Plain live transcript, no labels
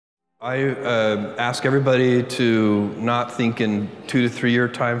I ask everybody to not think in 2 to 3 year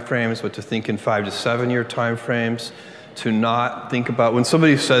time frames, but to think in 5 to 7 year time frames. To not think about, when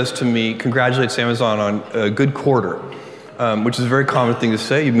somebody says to me, congratulates Amazon on a good quarter, which is a very common thing to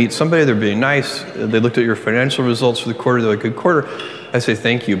say. You meet somebody, they're being nice, they looked at your financial results for the quarter, they're like, good quarter. I say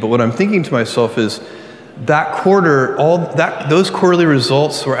thank you. But what I'm thinking to myself is, that quarter, those quarterly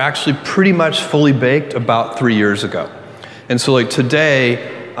results were actually pretty much fully baked about 3 years ago. And so like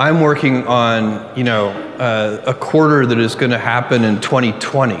today, I'm working on, a quarter that is going to happen in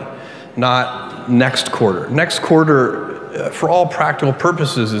 2020, not next quarter. Next quarter, for all practical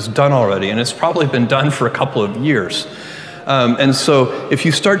purposes, is done already, and it's probably been done for a couple of years. And so if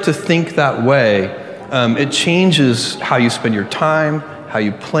you start to think that way, it changes how you spend your time, how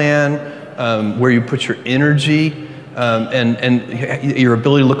you plan, where you put your energy, and your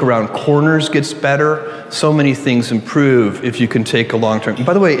ability to look around corners gets better. So many things improve if you can take a long term. And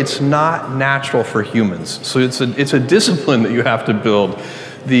by the way, it's not natural for humans. So it's a discipline that you have to build.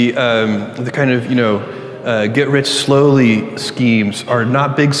 The kind of, get rich slowly schemes are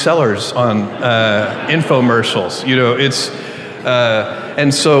not big sellers on infomercials.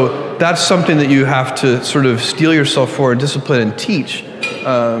 And so that's something that you have to sort of steel yourself for and discipline and teach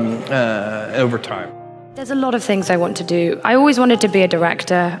over time. There's a lot of things I want to do. I always wanted to be a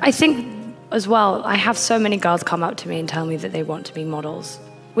director. I think as well, I have so many girls come up to me and tell me that they want to be models,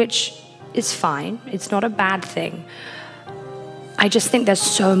 which is fine. It's not a bad thing. I just think there's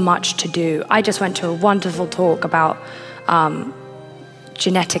so much to do. I just went to a wonderful talk about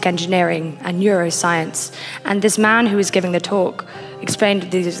genetic engineering and neuroscience. And this man who was giving the talk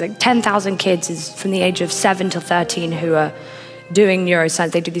explained these like 10,000 kids is from the age of 7 to 13 who are doing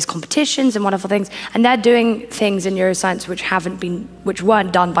neuroscience. They do these competitions and wonderful things, and they're doing things in neuroscience which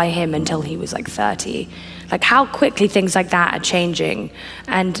weren't done by him until he was like 30. Like how quickly things like that are changing,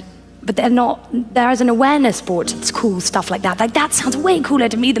 but they're not. There is an awareness board. It's cool stuff like that. Like that sounds way cooler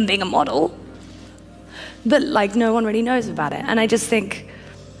to me than being a model. But like no one really knows about it, and I just think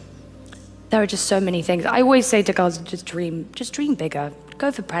there are just so many things. I always say to girls, just dream bigger. Go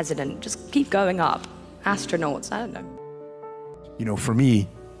for president. Just keep going up. Astronauts. I don't know. For me,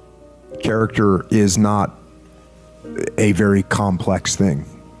 character is not a very complex thing.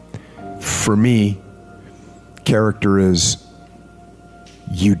 For me, character is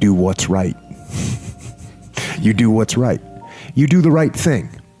you do what's right. You do what's right. You do the right thing.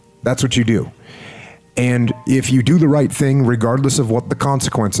 That's what you do. And if you do the right thing, regardless of what the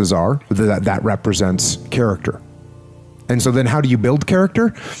consequences are, that represents character. And so then how do you build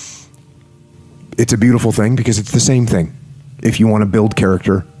character? It's a beautiful thing because it's the same thing. If you want to build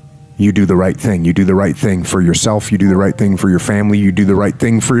character, you do the right thing. You do the right thing for yourself. You do the right thing for your family. You do the right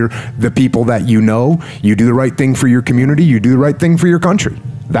thing for the people that you know. You do the right thing for your community. You do the right thing for your country.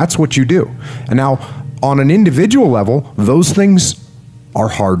 That's what you do. And now, on an individual level, those things are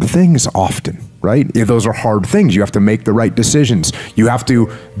hard things often, right? If those are hard things, you have to make the right decisions. You have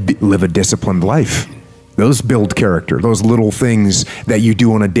to live a disciplined life. Those build character, those little things that you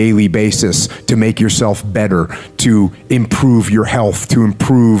do on a daily basis to make yourself better, to improve your health, to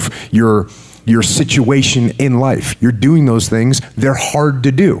improve your situation in life. You're doing those things, they're hard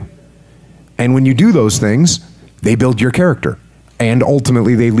to do. And when you do those things, they build your character. And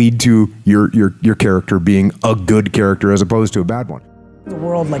ultimately they lead to your character being a good character as opposed to a bad one. The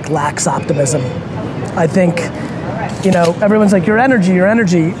world lacks optimism. I think everyone's like, your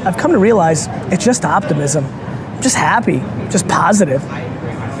energy. I've come to realize it's just optimism. I'm just happy, just positive.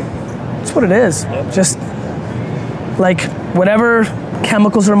 That's what it is. Just like whatever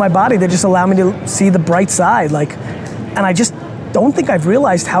chemicals are in my body, they just allow me to see the bright side. And I just don't think I've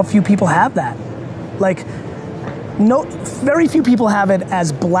realized how few people have that. Very few people have it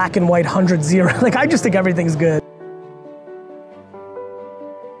as black and white, 100-0. I just think everything's good.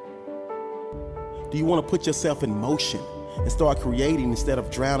 Do you want to put yourself in motion and start creating instead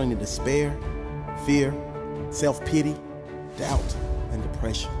of drowning in despair, fear, self-pity, doubt, and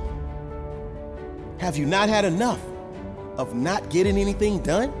depression? Have you not had enough of not getting anything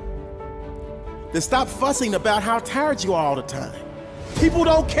done? Then stop fussing about how tired you are all the time. People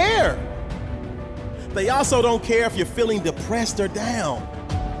don't care. They also don't care if you're feeling depressed or down.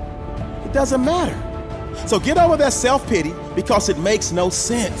 It doesn't matter. So get over that self-pity because it makes no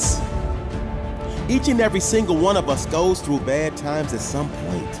sense. Each and every single one of us goes through bad times at some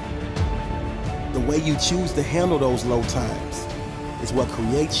point. The way you choose to handle those low times is what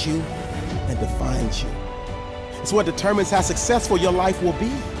creates you and defines you. It's what determines how successful your life will be.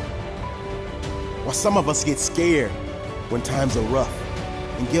 While some of us get scared when times are rough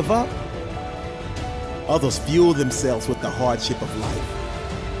and give up, others fuel themselves with the hardship of life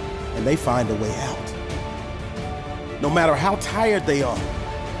and they find a way out. No matter how tired they are,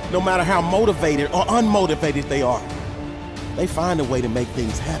 no matter how motivated or unmotivated they are, they find a way to make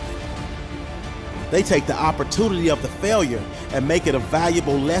things happen. They take the opportunity of the failure and make it a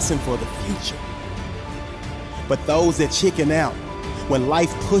valuable lesson for the future. But those that chicken out when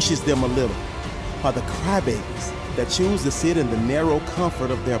life pushes them a little are the crybabies that choose to sit in the narrow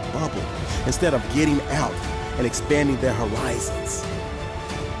comfort of their bubble instead of getting out and expanding their horizons.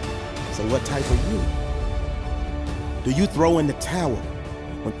 So what type are you? Do you throw in the towel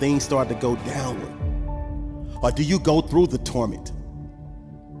when things start to go downward? Or do you go through the torment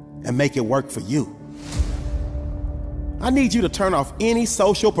and make it work for you? I need you to turn off any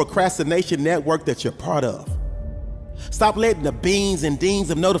social procrastination network that you're part of. Stop letting the beans and dings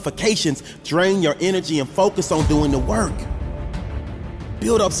of notifications drain your energy and focus on doing the work.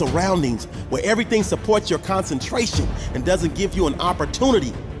 Build up surroundings where everything supports your concentration and doesn't give you an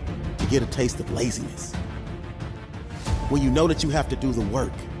opportunity to get a taste of laziness. When you know that you have to do the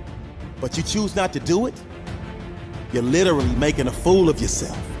work, but you choose not to do it, you're literally making a fool of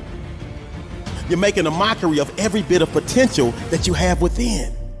yourself. You're making a mockery of every bit of potential that you have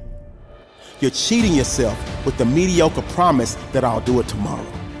within. You're cheating yourself with the mediocre promise that I'll do it tomorrow.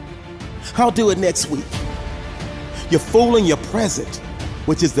 I'll do it next week. You're fooling your present,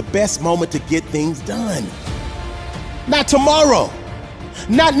 which is the best moment to get things done. Not tomorrow,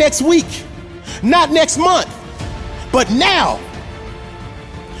 not next week, not next month, but now.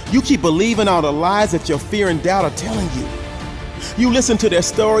 You keep believing all the lies that your fear and doubt are telling you. You listen to their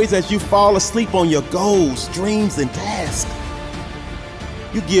stories as you fall asleep on your goals, dreams, and tasks.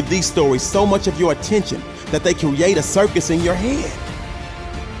 You give these stories so much of your attention that they create a circus in your head.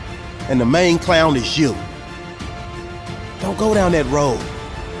 And the main clown is you. Don't go down that road.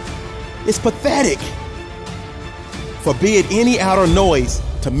 It's pathetic. Forbid any outer noise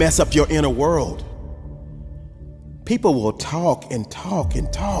to mess up your inner world. People will talk and talk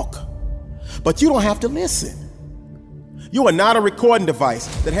and talk, but you don't have to listen. You are not a recording device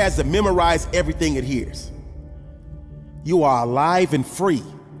that has to memorize everything it hears. You are alive and free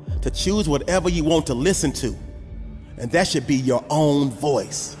to choose whatever you want to listen to, and that should be your own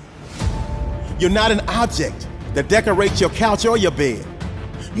voice. You're not an object that decorates your couch or your bed.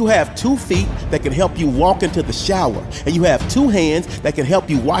 You have 2 feet that can help you walk into the shower, and you have 2 hands that can help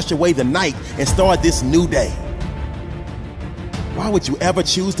you wash away the night and start this new day. Why would you ever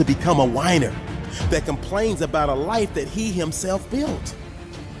choose to become a whiner that complains about a life that he himself built?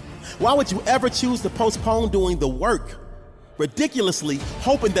 Why would you ever choose to postpone doing the work, ridiculously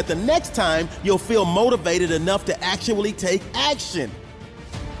hoping that the next time you'll feel motivated enough to actually take action?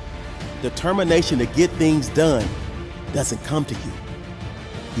 Determination to get things done doesn't come to you.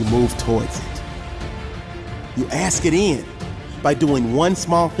 You move towards it. You ask it in by doing one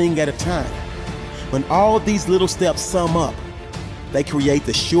small thing at a time. When all these little steps sum up, they create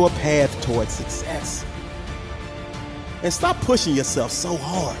the sure path towards success. And stop pushing yourself so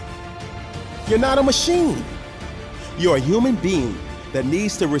hard. You're not a machine. You're a human being that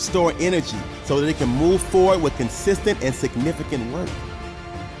needs to restore energy so that it can move forward with consistent and significant work.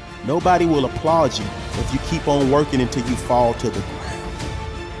 Nobody will applaud you if you keep on working until you fall to the ground.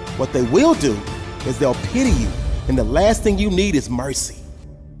 What they will do is they'll pity you, and the last thing you need is mercy.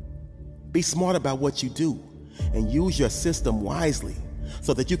 Be smart about what you do and use your system wisely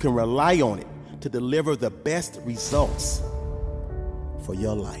so that you can rely on it to deliver the best results for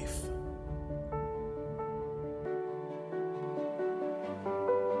your life.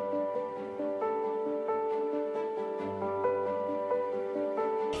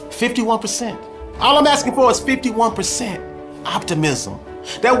 "51%. All I'm asking for is 51% optimism.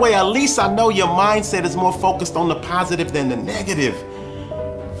 That way, at least I know your mindset is more focused on the positive than the negative.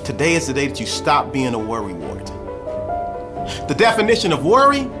 Today is the day that you stop being a worrywart. The definition of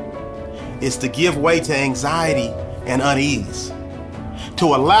worry is to give way to anxiety and unease, to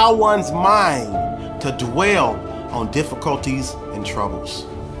allow one's mind to dwell on difficulties and troubles.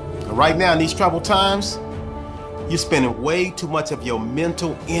 And right now, in these troubled times, you're spending way too much of your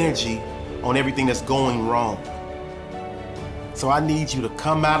mental energy on everything that's going wrong. So I need you to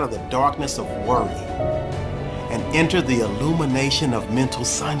come out of the darkness of worry and enter the illumination of mental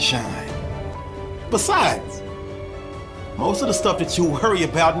sunshine. Besides, most of the stuff that you worry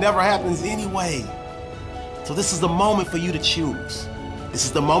about never happens anyway. So this is the moment for you to choose. This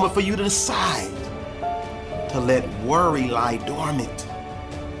is the moment for you to decide to let worry lie dormant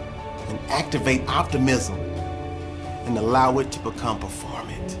and activate optimism and allow it to become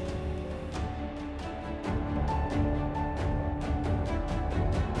performant.